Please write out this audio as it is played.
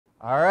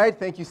All right,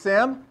 thank you,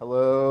 Sam.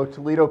 Hello,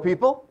 Toledo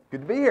people.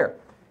 Good to be here.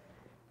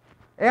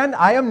 And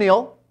I am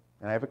Neil,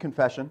 and I have a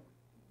confession.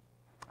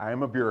 I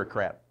am a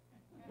bureaucrat.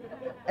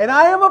 And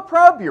I am a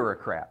proud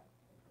bureaucrat.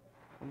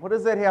 What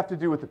does that have to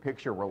do with the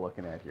picture we're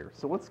looking at here?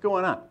 So what's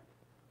going on?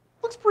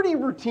 Looks pretty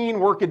routine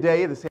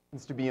work-a-day. This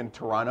happens to be in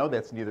Toronto.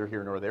 That's neither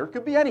here nor there. It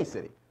could be any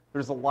city.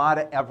 There's a lot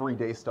of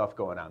everyday stuff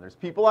going on. There's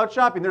people out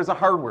shopping. There's a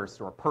hardware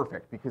store.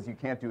 Perfect, because you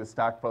can't do a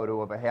stock photo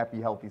of a happy,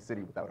 healthy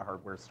city without a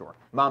hardware store.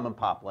 Mom and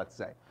pop, let's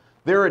say.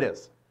 There it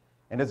is.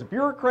 And as a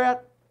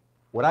bureaucrat,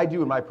 what I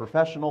do in my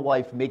professional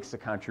life makes a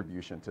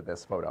contribution to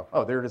this photo.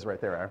 Oh, there it is right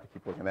there. I have to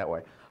keep looking that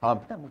way. I'm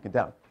looking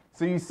down.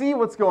 So you see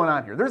what's going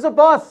on here. There's a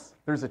bus.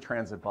 There's a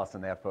transit bus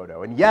in that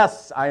photo. And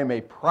yes, I am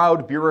a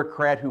proud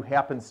bureaucrat who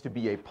happens to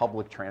be a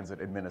public transit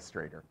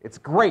administrator. It's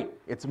great.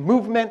 It's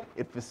movement.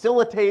 It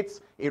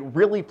facilitates. It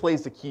really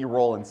plays a key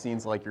role in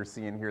scenes like you're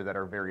seeing here that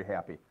are very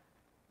happy.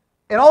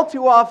 And all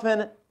too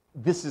often,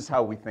 this is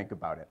how we think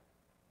about it.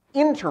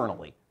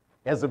 Internally,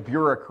 as a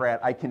bureaucrat,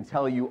 I can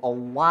tell you a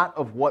lot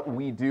of what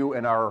we do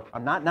in our,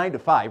 not 9 to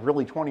 5,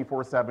 really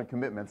 24/7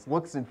 commitments,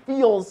 looks and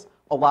feels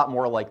a lot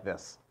more like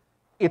this.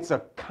 It's a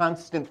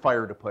constant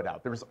fire to put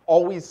out. There's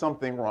always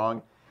something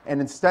wrong. And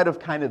instead of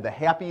kind of the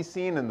happy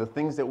scene and the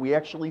things that we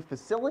actually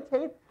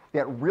facilitate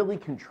that really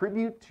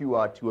contribute to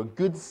a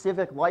good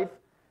civic life,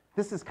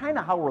 this is kind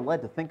of how we're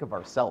led to think of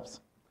ourselves.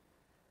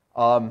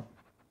 I'm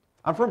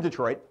from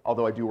Detroit,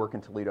 although I do work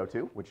in Toledo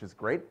too, which is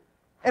great.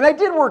 And I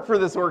did work for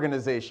this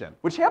organization,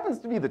 which happens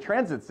to be the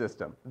transit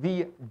system,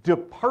 the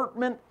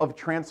Department of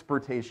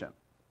Transportation.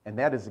 And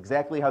that is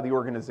exactly how the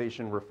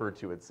organization referred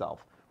to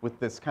itself, with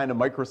this kind of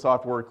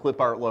Microsoft Word clip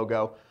art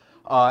logo.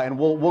 And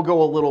we'll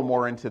go a little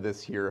more into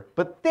this here.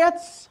 But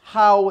that's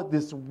how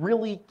this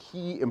really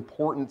key,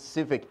 important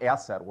civic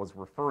asset was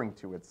referring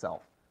to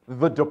itself,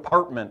 the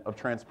Department of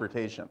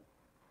Transportation.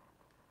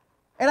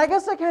 And I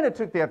guess I kind of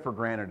took that for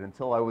granted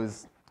until I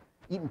was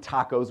eating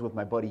tacos with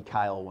my buddy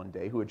Kyle one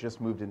day, who had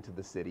just moved into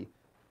the city.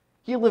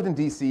 He lived in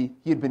DC.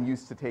 He had been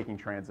used to taking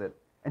transit.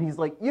 And he's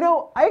like, you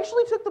know, I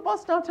actually took the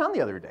bus downtown the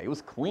other day. It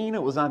was clean.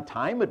 It was on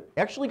time. It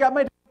actually got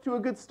my day to a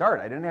good start.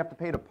 I didn't have to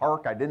pay to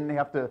park. I didn't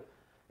have to,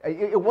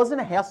 it wasn't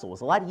a hassle. It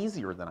was a lot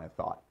easier than I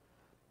thought.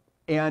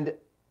 And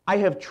I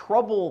have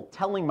trouble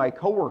telling my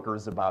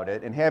coworkers about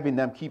it and having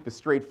them keep a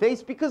straight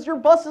face because your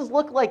buses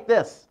look like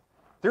this.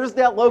 There's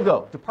that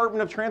logo,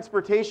 Department of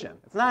Transportation.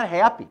 It's not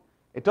happy.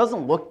 It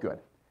doesn't look good.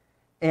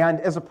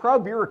 And as a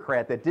proud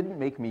bureaucrat, that didn't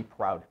make me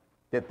proud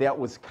that that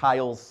was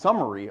Kyle's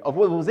summary of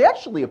what was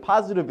actually a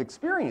positive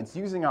experience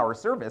using our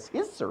service,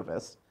 his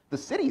service, the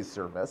city's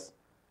service,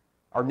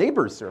 our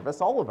neighbor's service,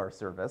 all of our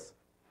service,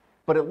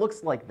 but it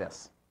looks like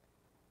this.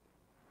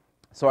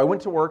 So I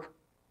went to work,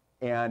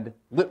 and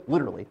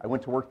literally, I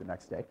went to work the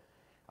next day,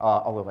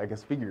 although I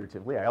guess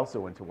figuratively, I also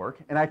went to work,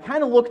 and I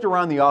kind of looked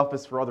around the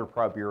office for other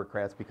proud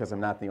bureaucrats because I'm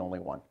not the only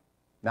one.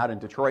 Not in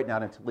Detroit,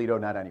 not in Toledo,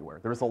 not anywhere.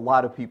 There's a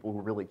lot of people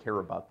who really care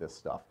about this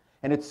stuff.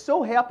 And it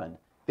so happened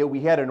that we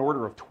had an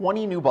order of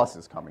 20 new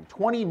buses coming,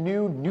 20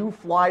 new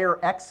Flyer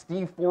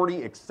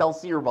XD40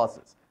 Excelsior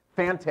buses.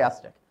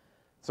 Fantastic.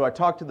 So I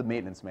talked to the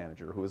maintenance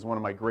manager, who is one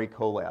of my great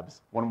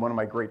collabs, one of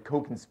my great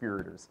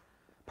co-conspirators,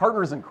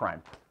 partners in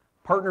crime,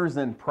 partners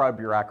in proud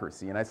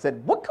bureaucracy. And I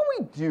said, what can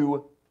we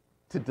do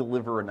to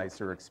deliver a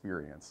nicer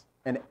experience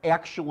and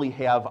actually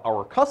have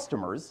our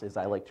customers, as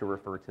I like to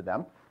refer to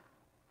them,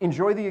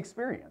 enjoy the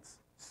experience?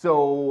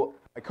 So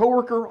a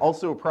coworker,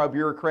 also a proud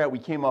bureaucrat, we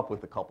came up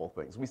with a couple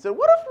things. We said,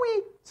 what if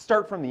we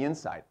start from the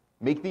inside,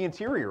 make the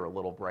interior a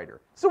little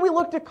brighter? So we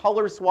looked at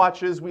color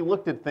swatches, we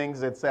looked at things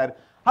that said,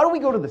 how do we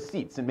go to the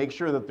seats and make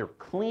sure that they're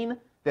clean,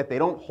 that they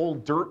don't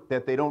hold dirt,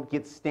 that they don't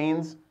get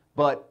stains,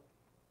 but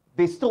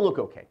they still look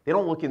okay. They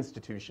don't look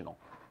institutional.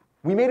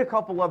 We made a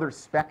couple other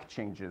spec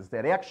changes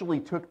that actually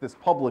took this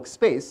public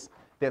space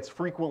that's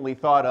frequently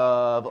thought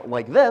of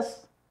like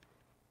this,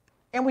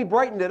 and we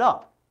brightened it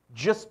up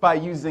just by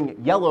using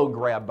yellow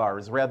grab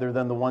bars rather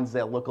than the ones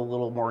that look a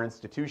little more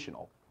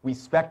institutional. We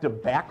spec'd a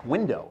back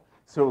window,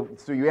 so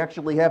you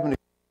actually have an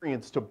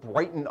experience to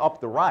brighten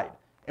up the ride.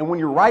 And when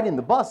you're riding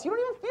the bus, you don't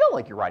even feel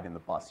like you're riding the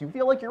bus. You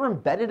feel like you're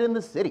embedded in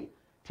the city,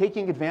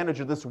 taking advantage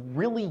of this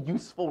really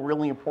useful,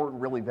 really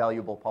important, really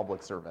valuable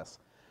public service.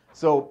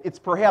 So it's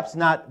perhaps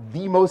not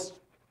the most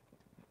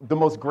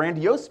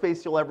grandiose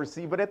space you'll ever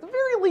see, but at the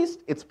very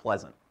least, it's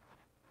pleasant.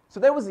 So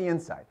that was the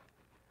inside.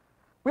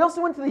 We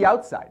also went to the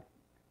outside.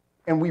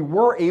 And we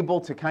were able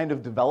to kind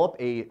of develop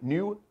a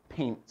new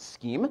paint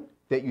scheme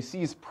that you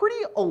see is pretty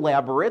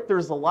elaborate.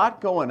 There's a lot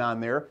going on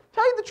there.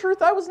 Tell you the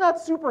truth, I was not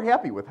super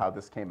happy with how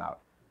this came out.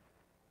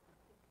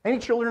 Any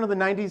children of the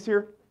 90s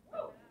here?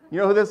 You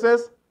know who this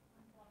is?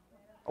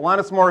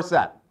 Alanis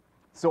Morissette.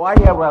 So I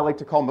have what I like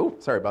to call,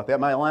 sorry about that,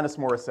 my Alanis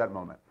Morissette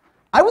moment.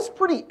 I was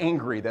pretty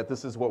angry that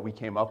this is what we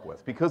came up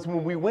with, because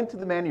when we went to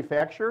the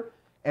manufacturer,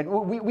 and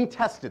we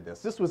tested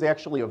this. This was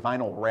actually a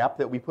vinyl wrap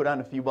that we put on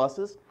a few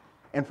buses.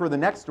 And for the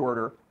next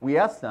order, we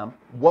asked them,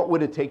 what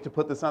would it take to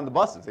put this on the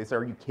buses? They said,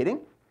 are you kidding?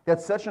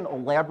 That's such an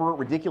elaborate,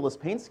 ridiculous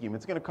paint scheme.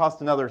 It's going to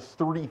cost another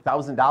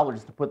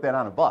 $30,000 to put that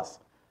on a bus.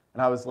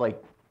 And I was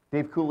like,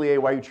 Dave Coulier,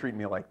 why are you treating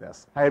me like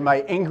this? I had my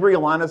angry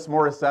Alanis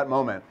Morissette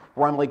moment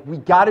where I'm like, we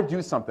got to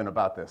do something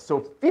about this. So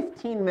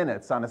 15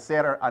 minutes on a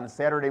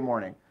Saturday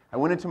morning, I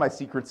went into my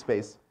secret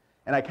space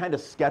and I kind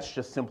of sketched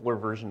a simpler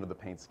version of the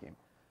paint scheme.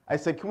 I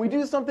said, can we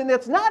do something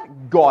that's not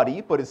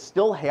gaudy, but is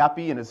still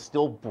happy and is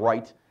still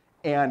bright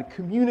and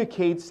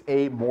communicates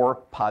a more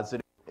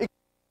positive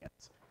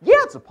experience? Yeah,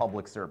 it's a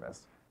public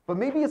service, but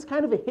maybe it's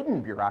kind of a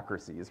hidden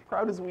bureaucracy, as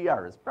proud as we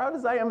are, as proud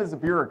as I am as a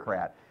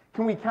bureaucrat.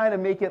 Can we kind of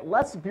make it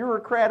less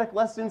bureaucratic,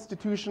 less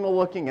institutional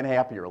looking, and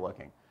happier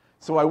looking?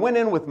 So I went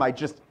in with my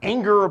just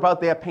anger about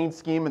that paint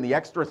scheme and the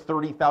extra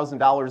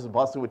 $30,000 a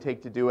bus it would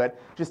take to do it,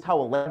 just how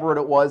elaborate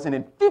it was, and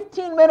in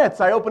 15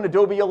 minutes I opened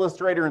Adobe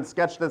Illustrator and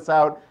sketched this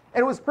out,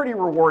 and it was pretty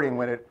rewarding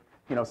when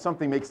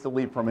something makes the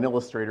leap from an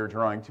Illustrator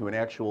drawing to an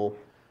actual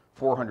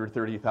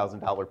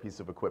 $430,000 piece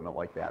of equipment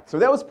like that. So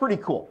that was pretty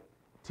cool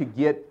to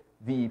get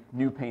the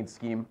new paint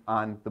scheme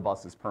on the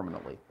buses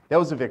permanently. That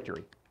was a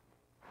victory.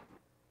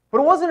 But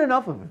it wasn't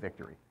enough of a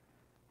victory,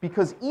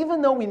 because even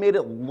though we made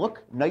it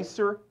look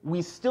nicer,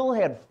 we still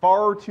had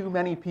far too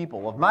many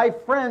people of my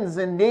friends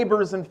and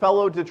neighbors and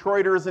fellow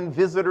Detroiters and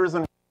visitors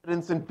and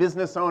residents and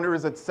business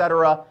owners,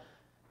 etc.,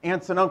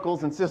 aunts and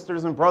uncles and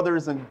sisters and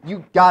brothers, and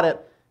you got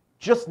it,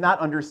 just not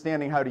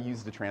understanding how to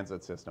use the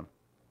transit system.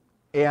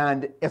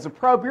 And as a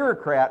proud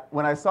bureaucrat,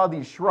 when I saw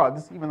these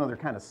shrugs, even though they're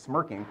kind of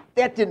smirking,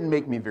 that didn't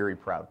make me very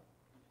proud.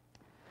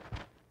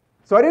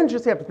 So I didn't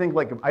just have to think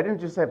like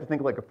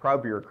a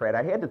proud bureaucrat.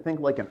 I had to think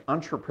like an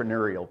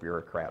entrepreneurial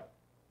bureaucrat.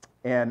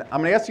 And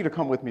I'm going to ask you to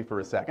come with me for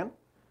a second.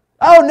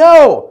 Oh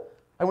no!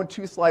 I went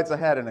 2 slides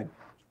ahead and I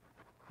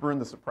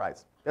ruined the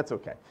surprise. That's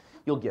okay.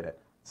 You'll get it.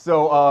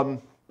 So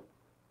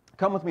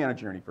come with me on a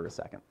journey for a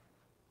second.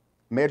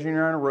 Imagine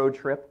you're on a road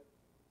trip.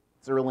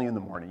 It's early in the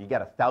morning. You got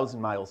 1,000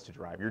 miles to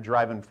drive. You're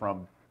driving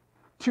from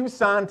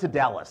Tucson to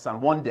Dallas on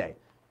one day.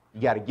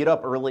 You got to get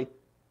up early.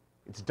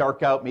 It's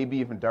dark out, maybe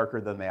even darker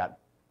than that.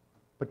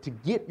 But to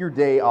get your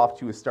day off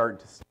to a start and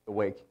to stay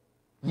awake,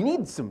 you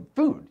need some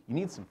food. You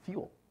need some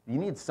fuel. You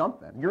need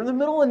something. You're in the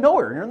middle of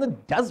nowhere. You're in the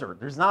desert.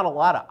 There's not a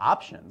lot of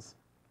options.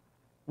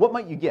 What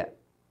might you get?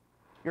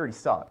 You already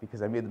saw it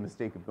because I made the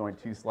mistake of going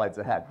 2 slides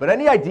ahead. But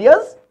any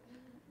ideas?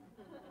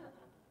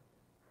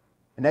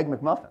 An Egg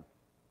McMuffin.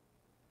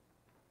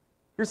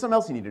 Here's something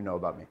else you need to know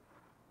about me.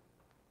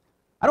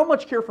 I don't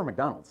much care for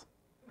McDonald's.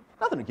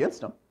 Nothing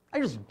against them. I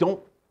just don't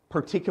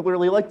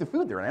particularly like the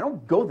food there, and I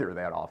don't go there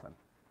that often.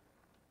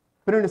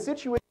 But in a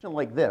situation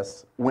like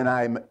this, when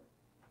I'm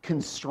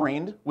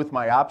constrained with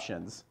my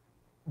options,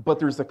 but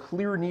there's a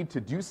clear need to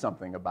do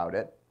something about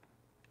it,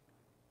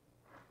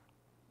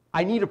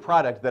 I need a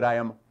product that I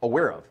am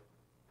aware of.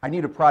 I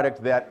need a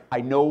product that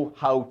I know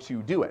how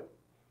to do it.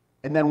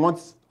 And then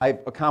once I've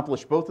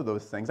accomplished both of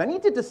those things, I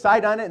need to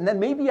decide on it, and then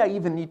maybe I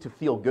even need to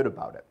feel good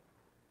about it.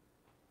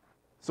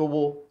 So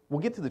we'll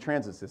get to the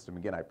transit system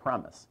again, I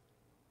promise.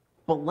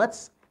 But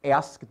let's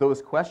ask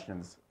those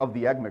questions of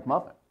the Egg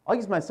McMuffin. I'll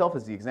use myself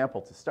as the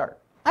example to start.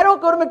 I don't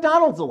go to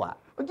McDonald's a lot.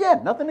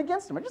 Again, nothing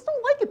against them. I just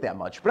don't like it that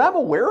much, but I'm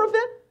aware of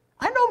it.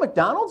 I know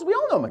McDonald's. We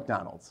all know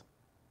McDonald's.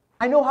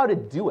 I know how to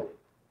do it.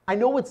 I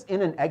know what's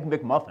in an Egg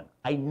McMuffin.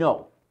 I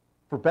know.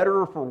 For better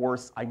or for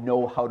worse, I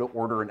know how to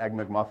order an Egg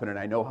McMuffin, and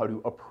I know how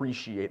to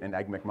appreciate an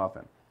Egg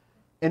McMuffin.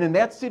 And in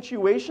that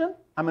situation,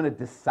 I'm going to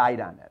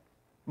decide on it.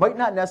 Might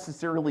not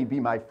necessarily be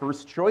my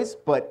first choice,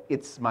 but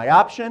it's my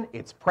option.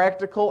 It's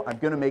practical. I'm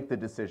going to make the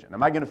decision.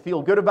 Am I going to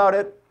feel good about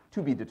it?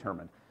 To be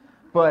determined.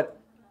 But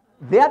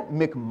that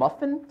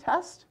McMuffin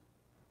test,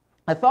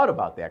 I thought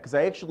about that because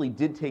I actually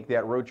did take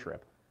that road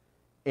trip.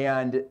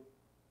 And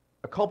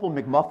a couple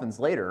McMuffins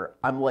later,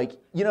 I'm like,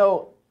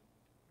 the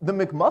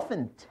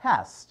McMuffin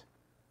test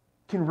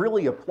can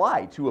really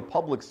apply to a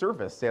public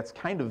service that's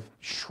kind of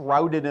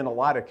shrouded in a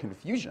lot of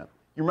confusion.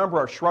 You remember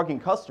our shrugging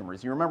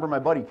customers. You remember my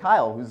buddy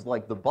Kyle, who's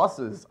like, the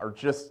buses are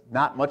just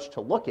not much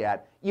to look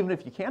at, even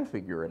if you can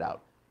figure it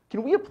out.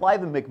 Can we apply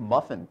the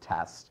McMuffin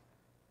test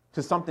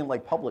to something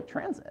like public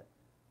transit?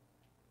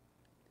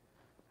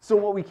 So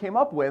what we came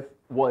up with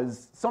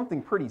was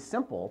something pretty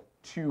simple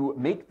to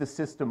make the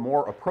system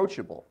more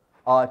approachable,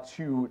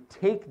 to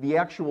take the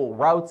actual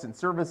routes and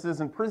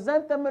services and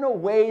present them in a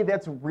way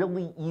that's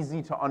really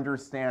easy to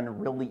understand and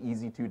really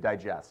easy to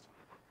digest.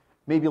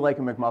 Maybe like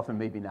a McMuffin,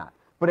 maybe not.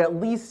 But at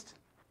least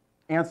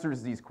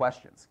answers these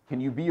questions.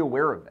 Can you be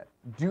aware of it?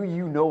 Do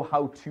you know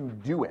how to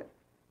do it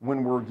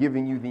when we're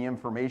giving you the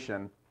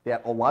information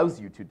that allows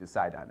you to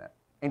decide on it?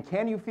 And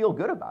can you feel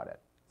good about it?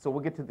 So we'll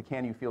get to the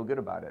can you feel good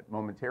about it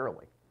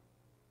momentarily.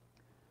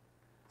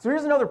 So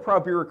here's another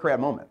proud bureaucrat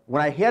moment.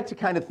 When I had to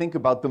kind of think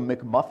about the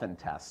McMuffin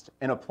test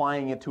and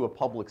applying it to a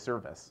public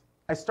service,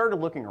 I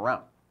started looking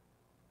around.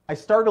 I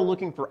started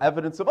looking for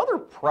evidence of other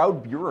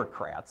proud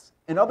bureaucrats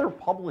and other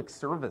public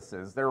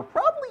services that are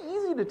probably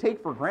easy to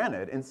take for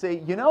granted and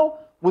say,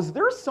 was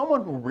there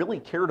someone who really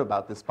cared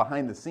about this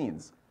behind the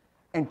scenes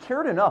and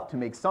cared enough to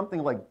make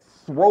something like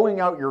throwing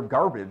out your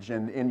garbage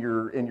in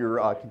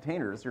your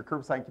containers, your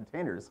curbside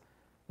containers,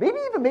 maybe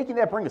even making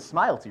that bring a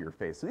smile to your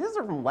face. So these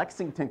are from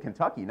Lexington,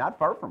 Kentucky, not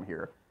far from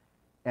here.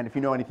 And if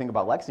you know anything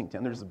about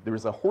Lexington,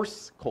 there's a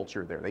horse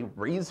culture there. They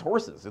raise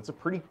horses. It's a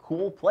pretty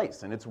cool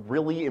place, and it's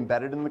really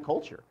embedded in the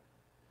culture.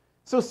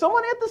 So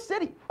someone at the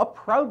city, a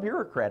proud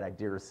bureaucrat, I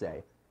dare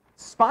say,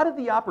 spotted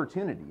the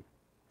opportunity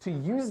to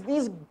use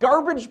these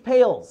garbage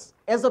pails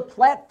as a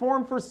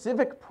platform for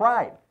civic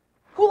pride.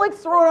 Who likes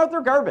throwing out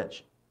their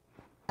garbage?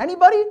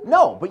 Anybody?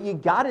 No, but you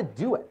gotta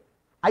do it.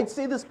 I'd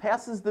say this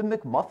passes the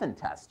McMuffin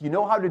test. You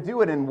know how to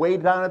do it, and way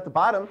down at the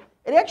bottom,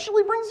 it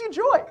actually brings you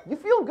joy. You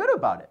feel good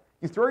about it.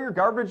 You throw your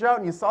garbage out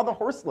and you saw the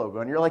horse logo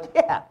and you're like,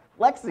 yeah,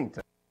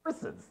 Lexington,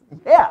 horses,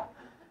 yeah.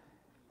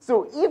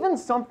 So even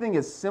something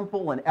as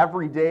simple and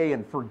everyday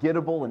and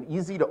forgettable and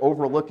easy to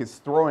overlook as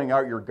throwing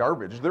out your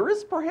garbage, there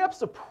is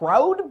perhaps a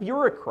proud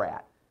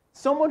bureaucrat,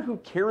 someone who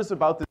cares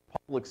about this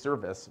public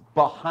service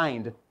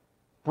behind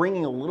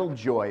bringing a little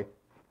joy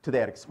to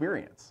that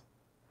experience.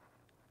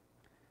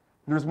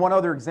 There's one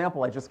other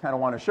example I just kind of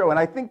want to show, and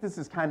I think this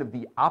is kind of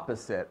the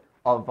opposite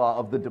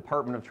of the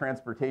Department of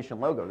Transportation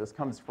logo. This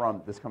comes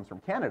from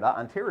Canada,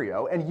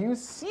 Ontario, and you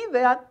see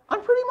that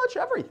on pretty much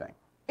everything.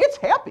 It's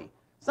happy.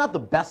 It's not the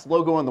best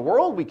logo in the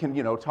world. We can,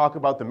 talk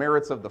about the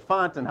merits of the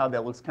font and how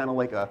that looks kind of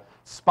like a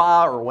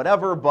spa or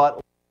whatever, but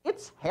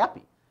it's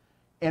happy.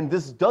 And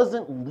this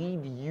doesn't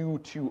lead you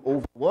to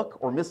overlook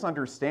or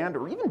misunderstand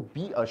or even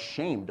be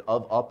ashamed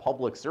of a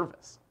public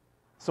service.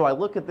 So I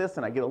look at this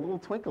and I get a little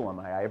twinkle in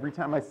my eye every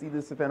time I see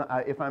this if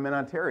I'm in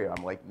Ontario.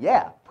 I'm like,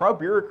 yeah, proud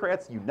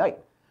bureaucrats unite.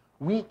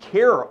 We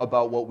care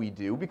about what we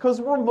do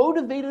because we're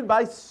motivated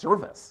by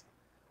service.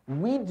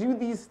 We do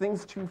these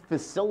things to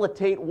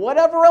facilitate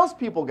whatever else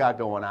people got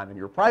going on in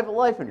your private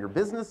life and your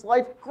business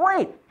life.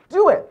 Great,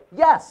 do it.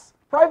 Yes,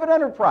 private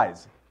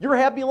enterprise, your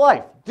happy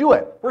life, do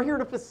it. We're here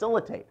to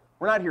facilitate.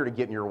 We're not here to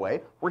get in your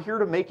way. We're here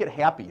to make it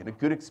happy and a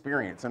good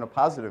experience and a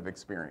positive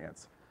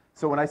experience.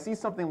 So when I see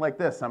something like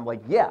this, I'm like,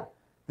 yeah,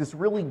 this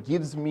really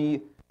gives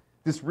me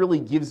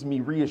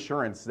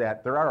reassurance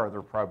that there are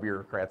other proud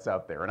bureaucrats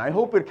out there. And I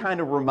hope it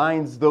kind of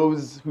reminds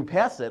those who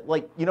pass it,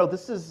 like,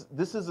 this is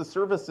a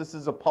service, this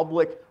is a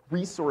public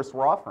resource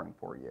we're offering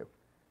for you.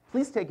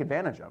 Please take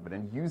advantage of it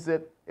and use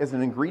it as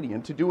an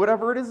ingredient to do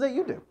whatever it is that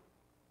you do.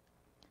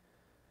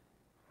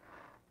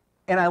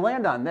 And I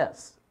land on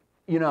this.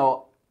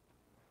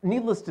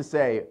 Needless to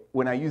say,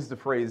 when I use the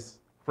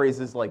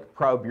phrases like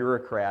proud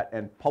bureaucrat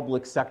and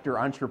public sector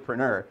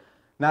entrepreneur,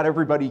 not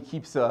everybody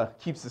keeps a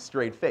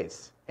straight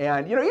face.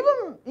 And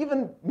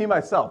even me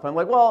myself, I'm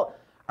like, well,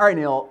 all right,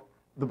 Neil,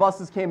 the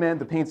buses came in,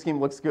 the paint scheme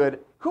looks good.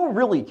 Who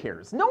really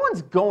cares? No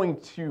one's going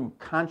to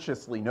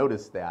consciously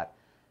notice that.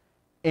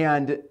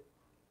 And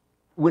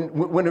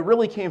when it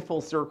really came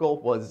full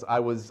circle was I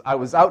was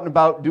out and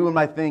about doing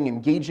my thing,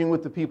 engaging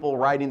with the people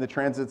riding the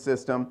transit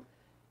system,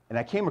 and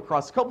I came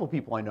across a couple of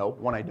people I know,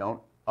 one I don't,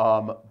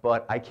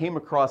 but I came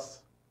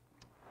across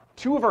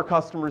two of our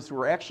customers who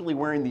were actually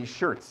wearing these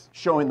shirts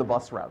showing the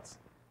bus routes.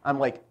 I'm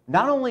like,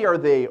 not only are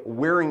they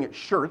wearing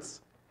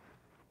shirts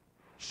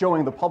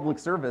showing the public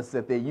service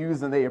that they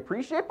use and they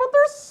appreciate, but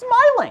they're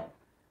smiling.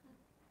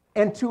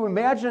 And to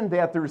imagine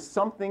that there's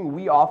something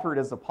we offered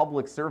as a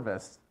public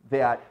service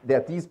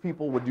that these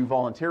people would do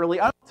voluntarily,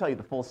 I'll tell you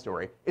the full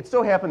story. It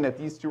so happened that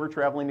these two were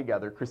traveling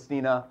together.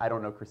 Christina, I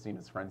don't know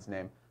Christina's friend's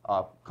name,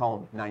 call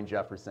him 9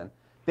 Jefferson.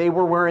 They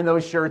were wearing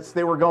those shirts.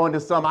 They were going to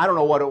some, I don't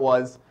know what it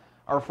was.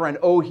 Our friend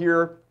O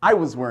here, I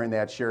was wearing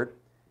that shirt.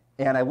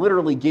 And I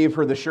literally gave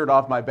her the shirt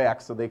off my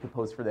back so they could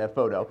pose for that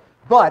photo.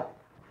 But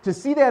to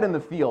see that in the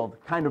field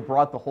kind of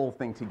brought the whole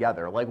thing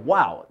together. Like,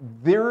 wow,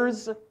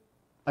 there's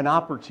an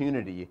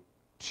opportunity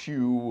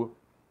to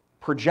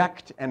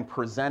project and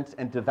present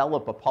and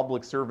develop a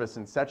public service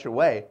in such a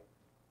way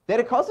that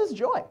it causes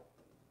joy.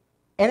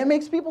 And it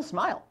makes people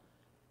smile.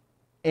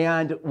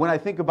 And when I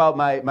think about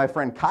my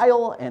friend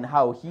Kyle and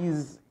how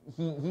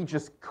he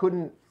just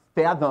couldn't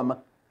fathom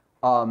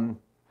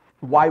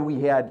why we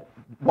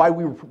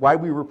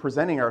were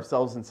presenting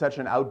ourselves in such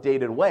an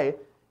outdated way,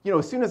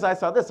 as soon as I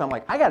saw this, I'm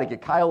like, I got to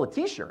get Kyle a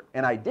T-shirt,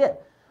 and I did.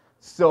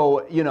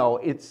 So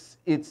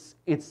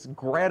it's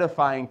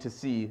gratifying to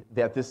see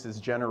that this has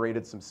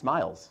generated some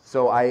smiles.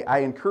 So I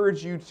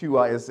encourage you to,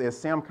 as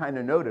Sam kind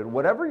of noted,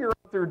 whatever you're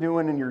out there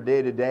doing in your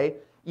day-to-day,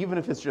 even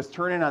if it's just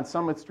turning on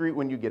Summit Street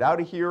when you get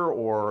out of here,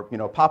 or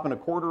popping a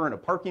quarter in a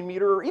parking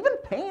meter, or even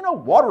paying a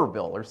water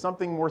bill or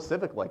something more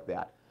civic like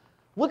that.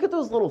 Look at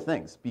those little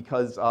things,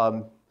 because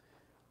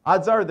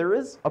odds are there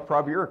is a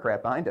proud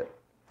bureaucrat behind it.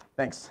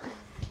 Thanks.